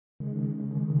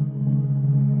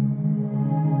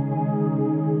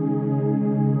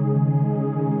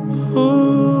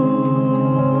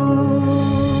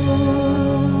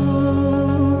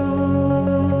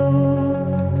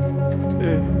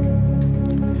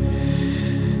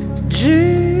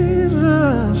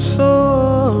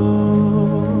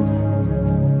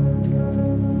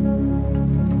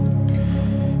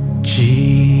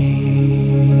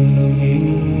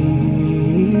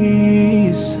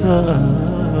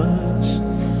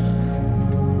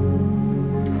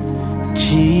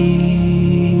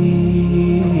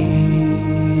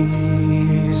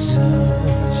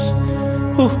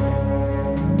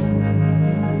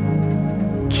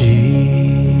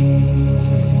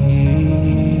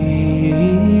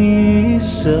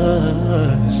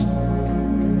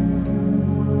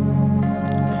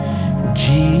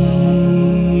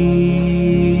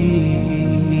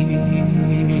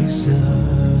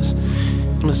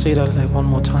one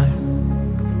more time.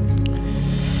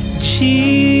 Jesus.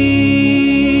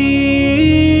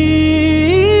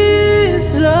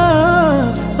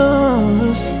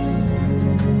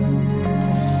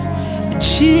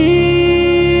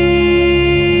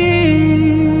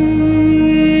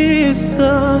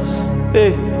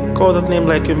 Hey, call that name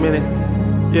like you mean it.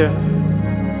 Yeah.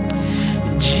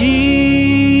 Jesus.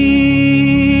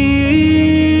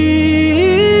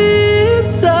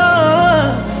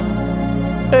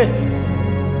 Hey.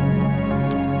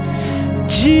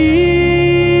 Jesus.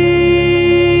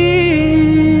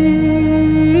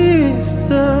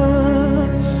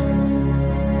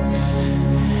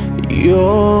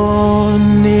 Your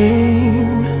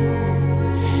name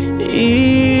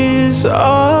is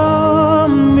a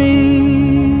miracle.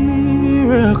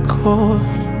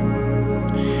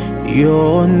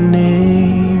 Your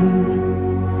name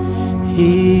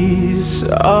is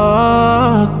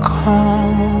a comforter.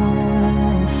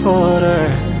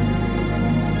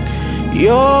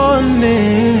 Your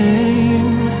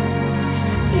name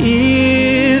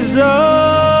is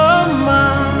a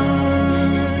mighty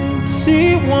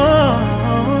one.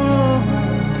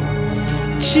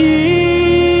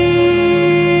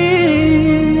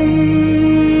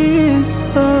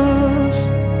 Jesus.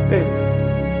 Hey.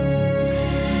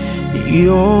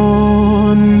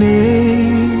 Your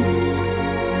name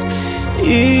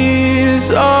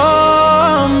is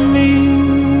a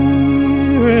miracle.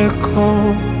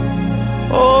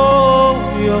 Oh,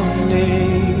 your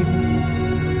name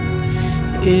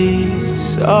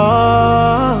is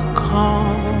a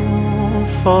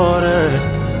comforter.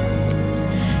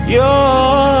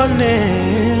 Your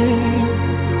name,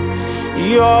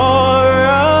 you're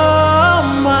a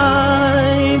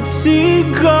mighty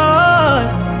God.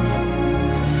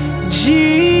 Jesus.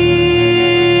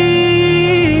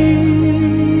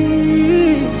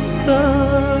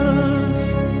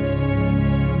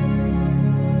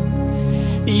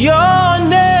 Your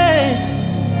name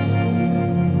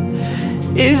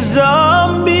is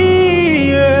a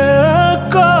miracle.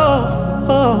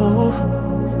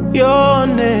 Your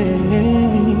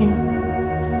name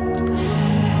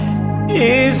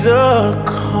is a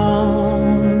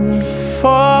comforter.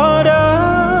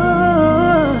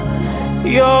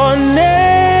 Your name,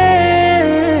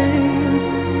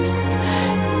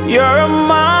 you're a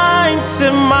mighty,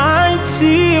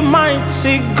 mighty,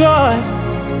 mighty God.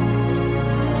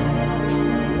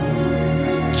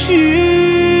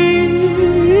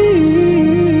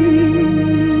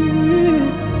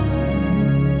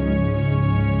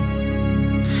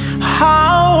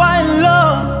 How I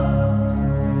love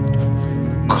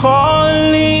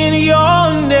calling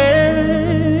your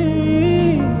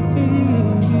name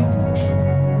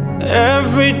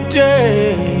every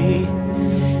day.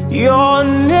 Your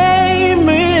name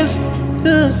is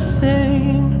the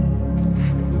same.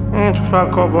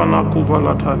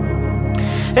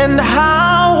 And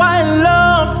how I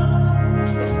love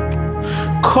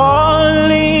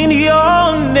calling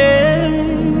your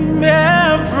name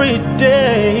every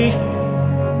day.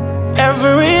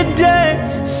 Every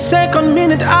day, second,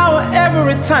 minute, hour,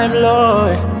 every time,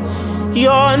 Lord.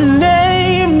 Your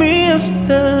name is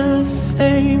the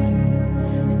same.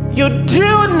 You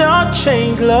do not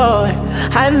change, Lord.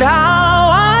 And how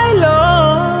I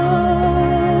love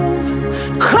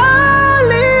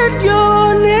calling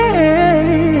your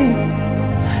name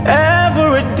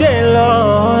every day,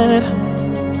 Lord.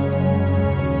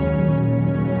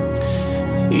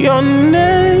 Your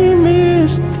name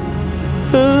is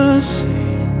the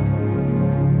same.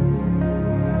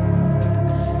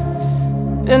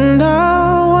 And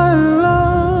how I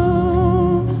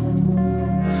love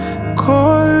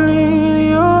calling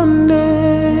your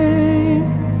name.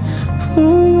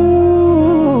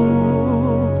 Ooh,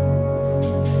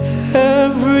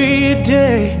 every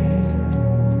day.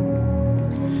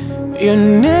 Your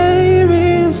name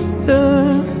is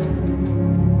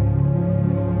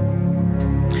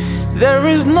there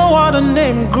is no other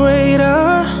name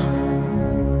greater.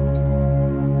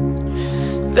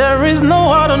 There is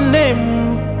no other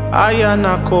name.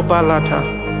 Ayana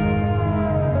Kobalata.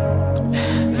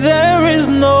 There is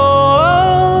no.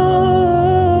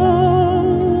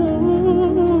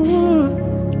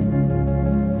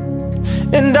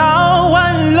 And how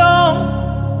I love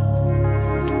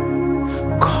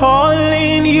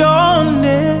calling your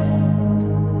name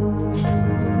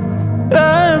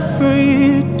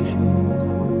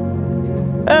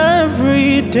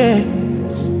every day.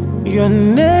 Your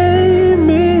name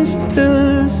is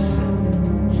the same.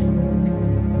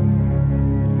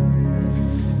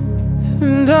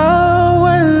 And how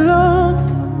I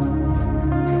love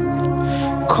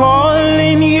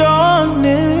calling your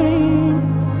name.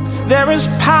 There is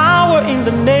power in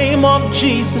the name of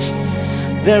Jesus.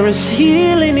 There is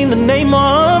healing in the name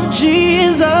of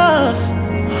Jesus.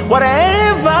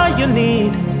 Whatever you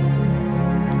need.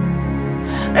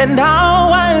 And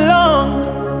how I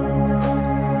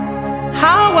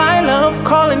love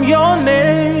calling your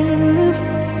name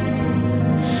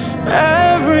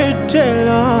every day,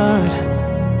 Lord.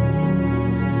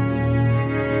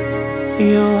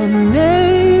 Your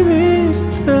name is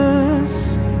the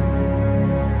same.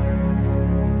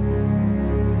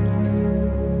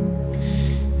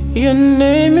 Your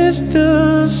name is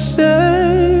the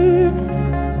same.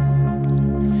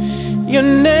 Your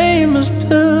name is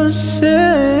the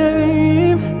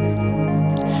same.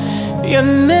 Your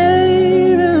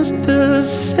name is the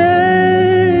same.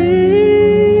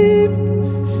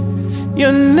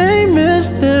 Your name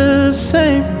is the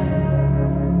same.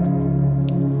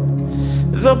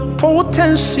 The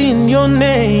potency in your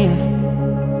name,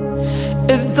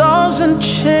 it doesn't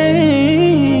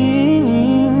change.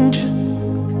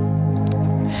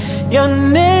 Your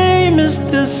name is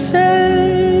the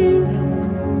same.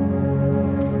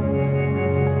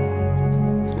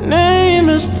 Name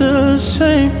is the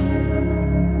same.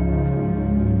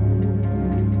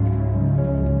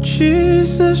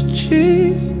 Jesus,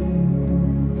 Jesus,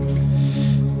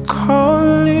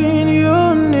 calling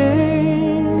your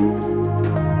name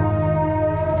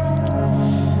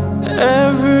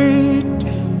every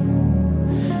day.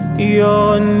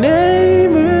 Your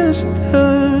name is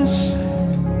the same.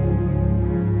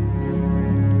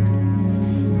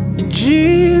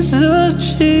 Jesus,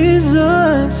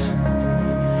 Jesus,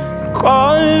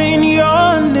 calling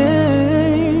your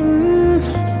name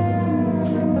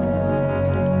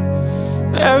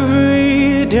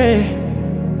every day.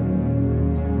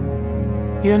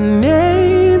 Your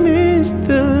name is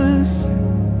the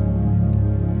same.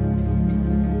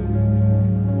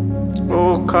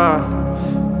 Oh God,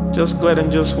 just go ahead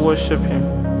and just worship Him.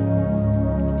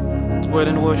 Go ahead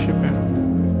and worship Him.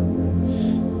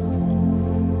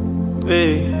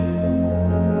 Hey.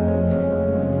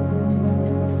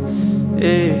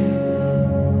 Hey.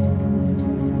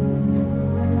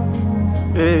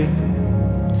 Hey.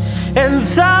 And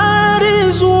that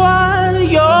is why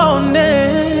your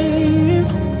name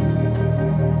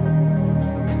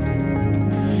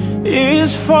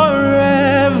is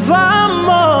forevermore.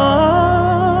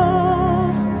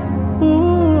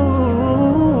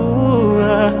 Ooh,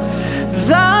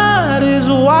 that is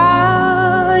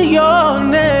why your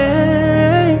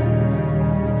name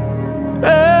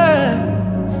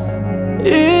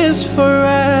is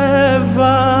forevermore.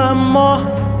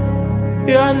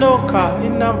 Yanoka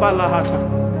inabalahata.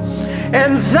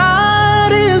 And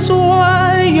that is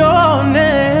why your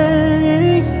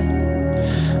name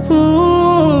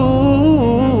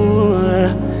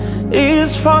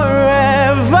is forevermore.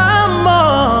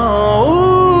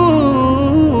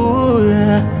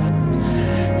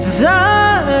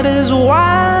 That is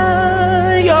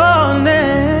why your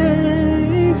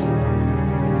name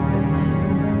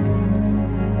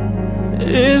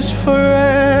is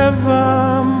forevermore.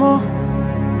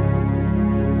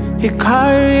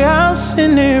 Ikarias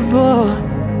inebo,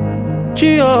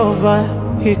 Jehovah,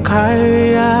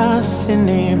 Ikarias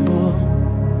inebo,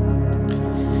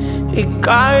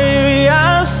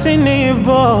 Ikarias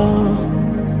inebo,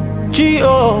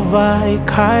 Jehovah,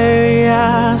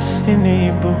 Ikarias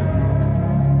inebo,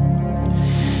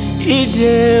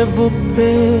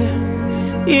 Ijebupe,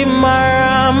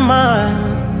 Imarama,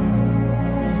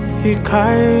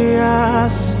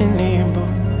 Ikarias inebo.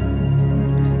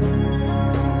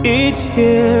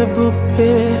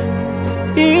 Ijebupe,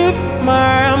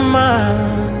 Imarama,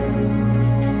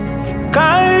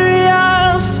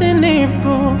 Ikarias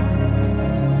inebo.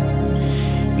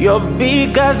 You're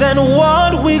bigger than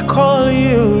what we call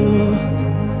you,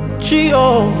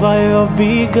 Jehovah. You're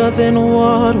bigger than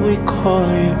what we call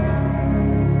you.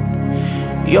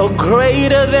 You're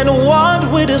greater than what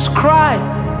we describe,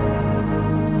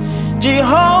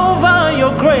 Jehovah.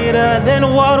 You're greater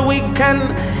than what we can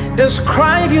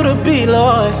describe you to be,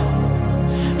 Lord.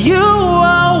 You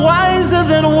are wiser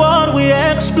than what we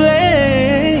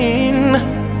explain.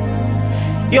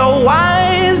 You're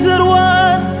wise at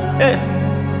what?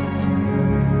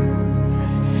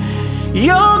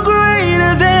 You're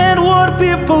greater than what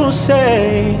people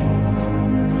say.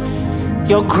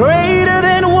 You're greater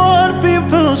than what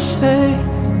people say.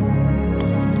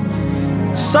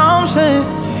 Some say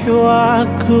you are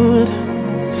good,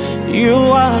 you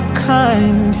are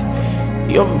kind.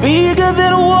 You're bigger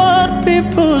than what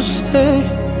people say.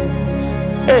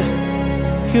 Hey,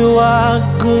 you are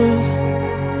good,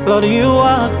 Lord, you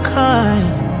are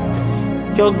kind.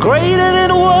 You're greater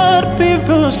than what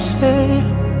people say.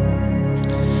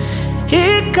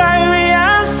 He carry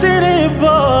us in a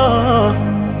ball.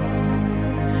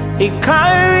 He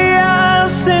carry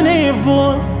us in a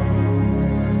ball.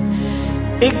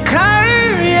 He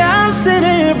carry us in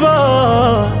a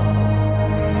ball.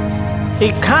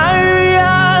 He carry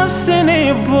us in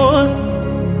a ball.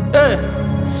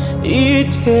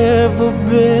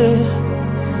 Itebube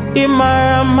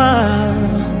imarama.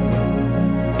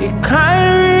 He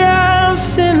carry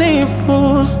us in a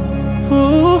ball.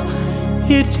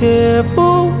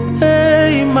 Itebube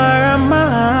imarama.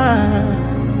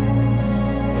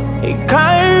 He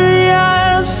carry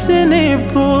us in a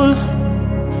ball.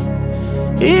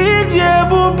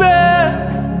 Itebube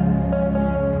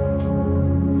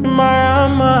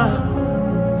imarama.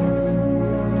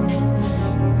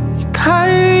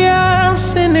 Carry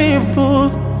us in a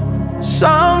bull.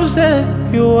 Some say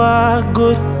you are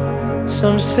good,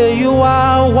 some say you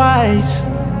are wise.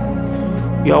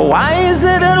 You're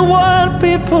wiser than what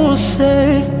people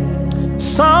say.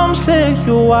 Some say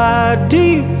you are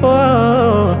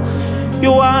deeper.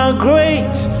 You are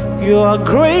great. You are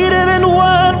greater than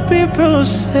what people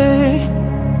say.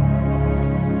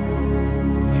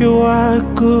 You are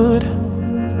good.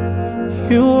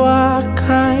 You are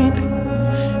kind.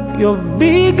 You're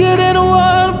bigger than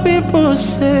what people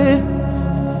say.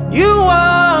 You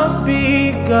are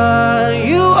bigger.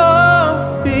 You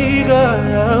are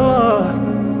bigger.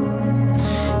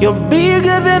 You're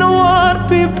bigger than what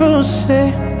people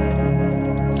say.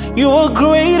 You are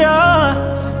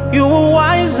greater. You are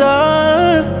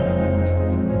wiser.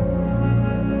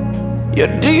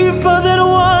 You're deeper than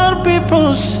what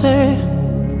people say.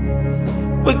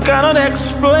 We cannot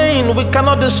explain. We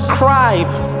cannot describe.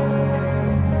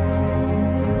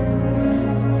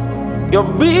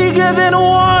 You're bigger than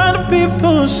what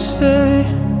people say.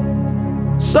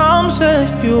 Some say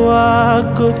you are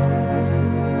good.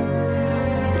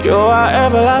 You are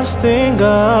everlasting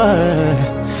God.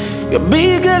 You're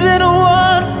bigger than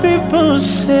what people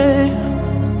say.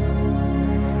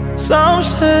 Some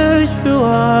say you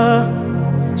are.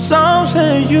 Some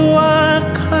say you are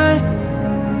kind.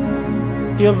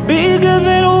 You're bigger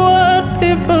than what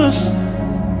people say.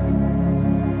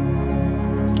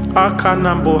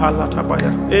 Akanambo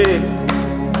halatabaya.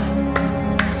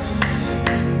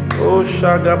 Oh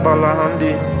Shaga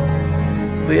Balahandi.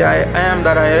 The I am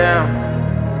that I am.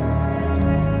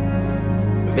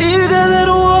 Bigger than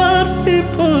what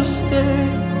people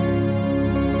say.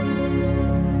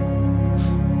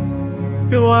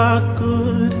 You are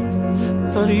good,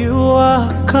 but you are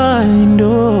kind.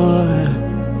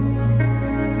 Oh,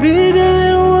 bigger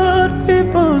than what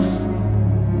people say.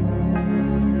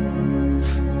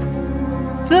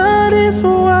 That is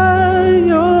why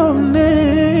your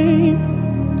name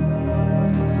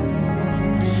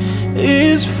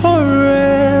is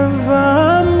forevermore.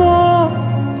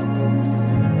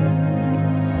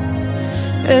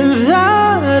 And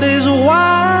that is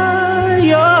why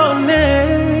your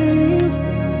name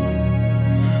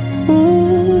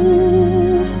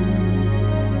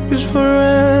is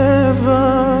forever.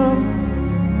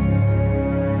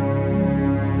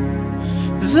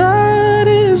 That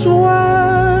is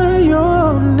why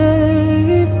your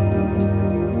name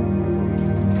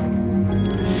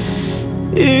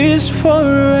is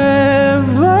forevermore.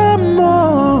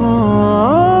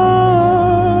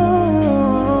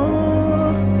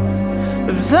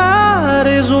 That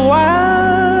is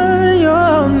why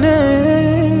your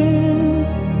name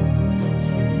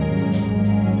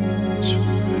is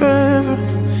forever.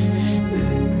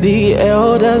 The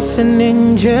elders and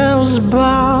angels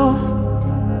bow.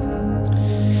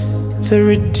 The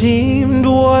redeemed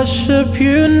worship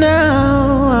you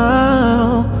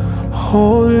now.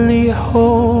 Holy,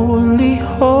 holy,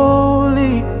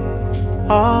 holy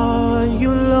are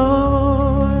you,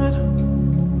 Lord.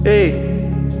 Hey.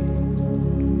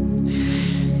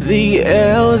 The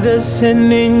elders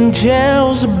and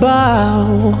angels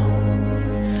bow.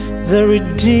 The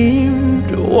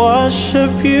redeemed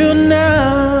worship you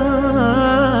now.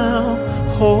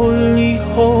 Holy,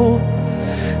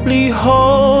 holy,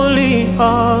 holy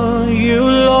are you,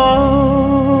 Lord.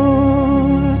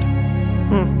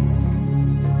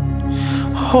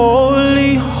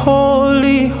 Holy,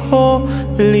 holy,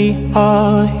 holy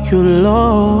are you,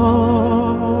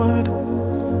 Lord.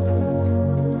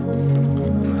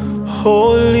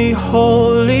 Holy,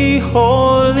 holy,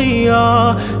 holy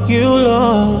are you,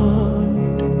 Lord.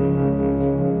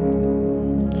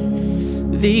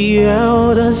 The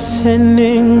elders and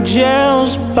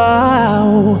angels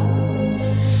bow.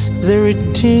 The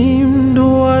redeemed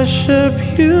worship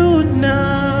you now.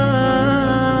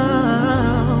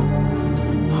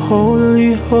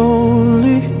 Holy,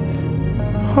 holy,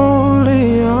 holy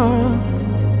are.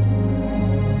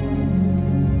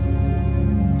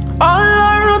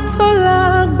 Ọlọ́run tó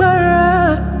lágbára.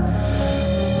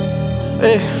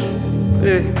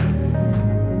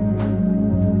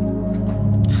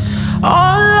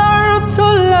 Ọlọ́run tó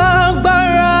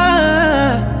lágbára.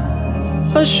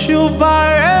 Òṣùbà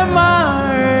rẹ̀ máa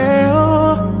rẹ̀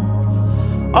ọ́.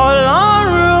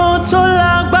 Ọlọ́run tó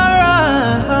lágbára.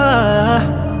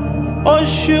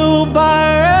 Òṣùbà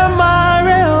rẹ̀ máa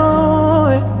rẹ̀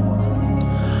ọ́.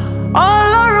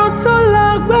 Ọlọ́run tó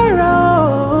lágbára.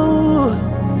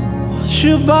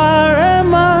 Òṣùbà rẹ̀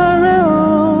máa rẹ̀ ọ́.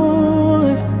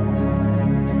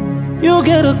 You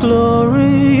get the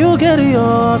glory, you get the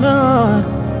honor.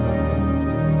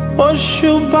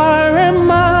 Òṣùbà rẹ̀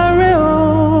máa rẹ̀ ọ́.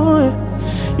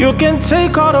 You can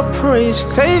take all the praise,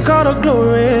 take all the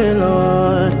glory,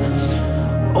 Lord.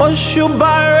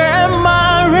 Òṣùbà rẹ̀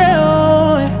máa rẹ̀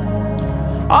ọ́.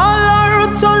 Ọlọ́run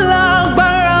tó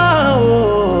lágbára o.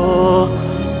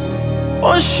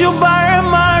 Òṣùbà rẹ̀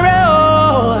máa rẹ̀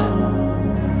ọ́.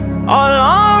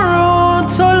 Ọlọ́run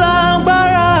tó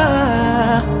lágbára.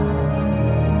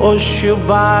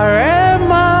 Òṣùbà rẹ̀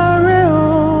máa rẹ̀ ọ́.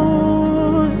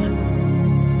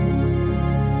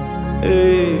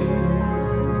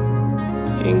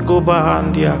 Ingoba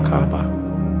handi akaba.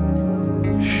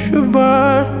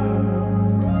 Shubar.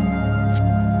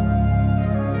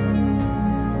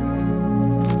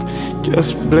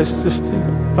 Just bless this thing.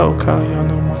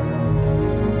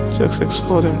 Just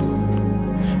exalt him.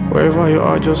 Wherever you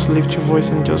are, just lift your voice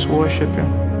and just worship him.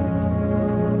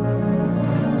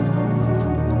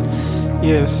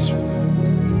 Yes.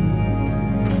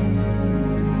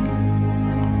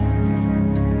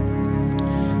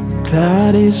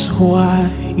 That is why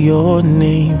your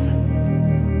name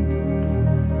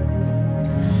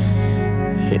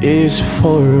is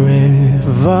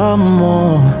forevermore.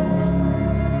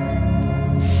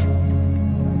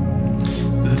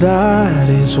 That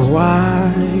is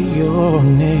why your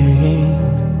name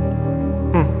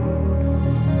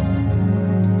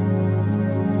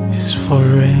is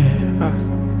forever.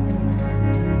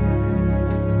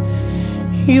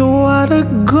 You are the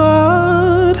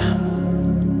God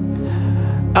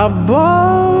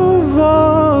above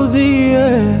all the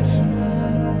earth.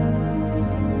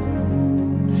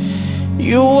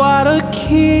 You are the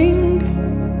King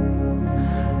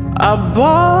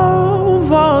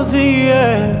above all the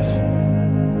earth.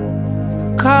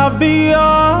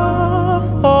 Kabio,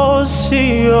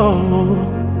 Osio,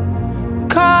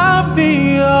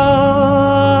 Kabio,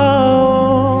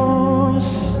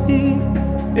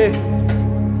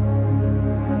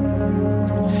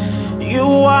 You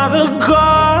are the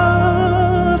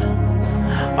God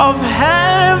of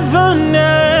heaven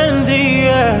and the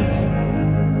earth.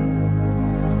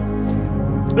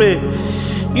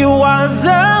 You are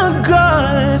the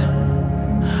God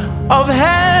of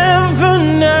heaven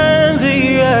and the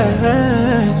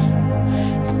earth.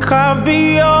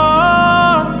 Kabio,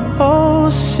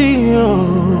 Osio,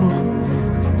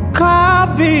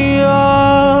 Kabio.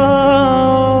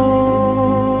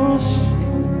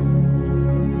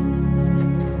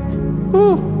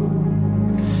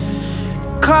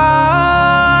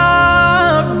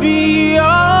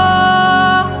 Kabio,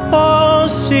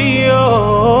 Osio,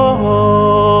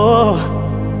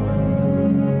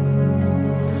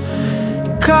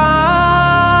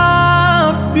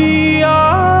 Kabio,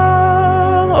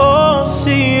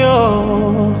 Osio.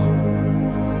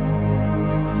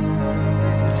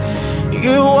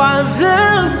 You are the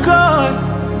God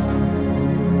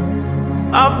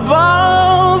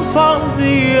above all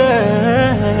the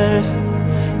earth.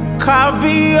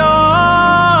 Kabio,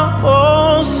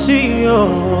 Osio,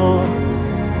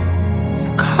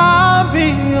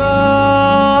 Kabio.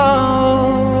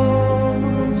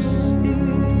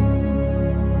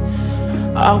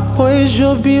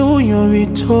 Apoio bi unyo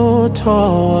toto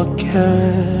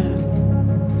again.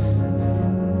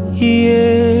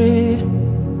 Yeah,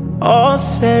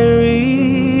 Oseri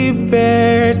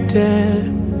berde,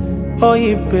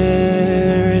 oyi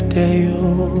berde yo.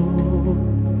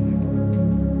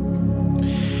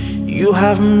 You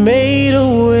have made a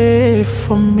way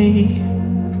for me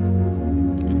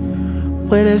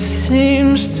where there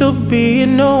seems to be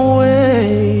no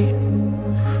way.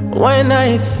 When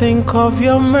I think of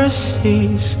your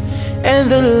mercies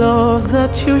and the love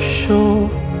that you show,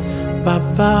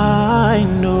 Baba, I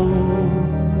know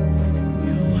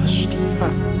you are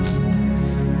strong.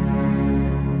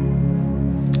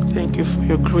 Thank you for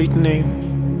your great name.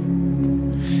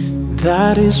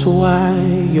 That is why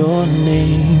your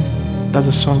name, that's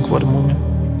a song for the moment,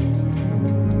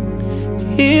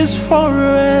 is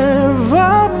forevermore.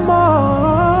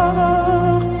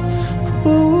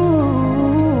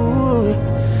 Ooh,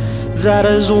 that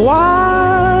is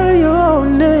why your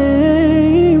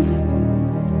name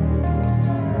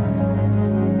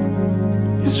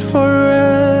is forevermore.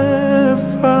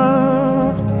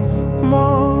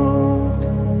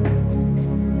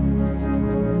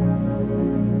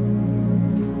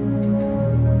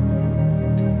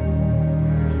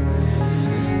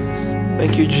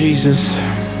 Thank you, Jesus.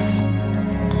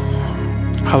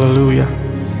 Hallelujah.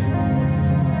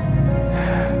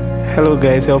 Hello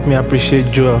guys, help me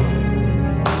appreciate Joel.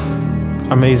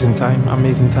 Amazing time,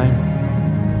 amazing time.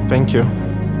 Thank you.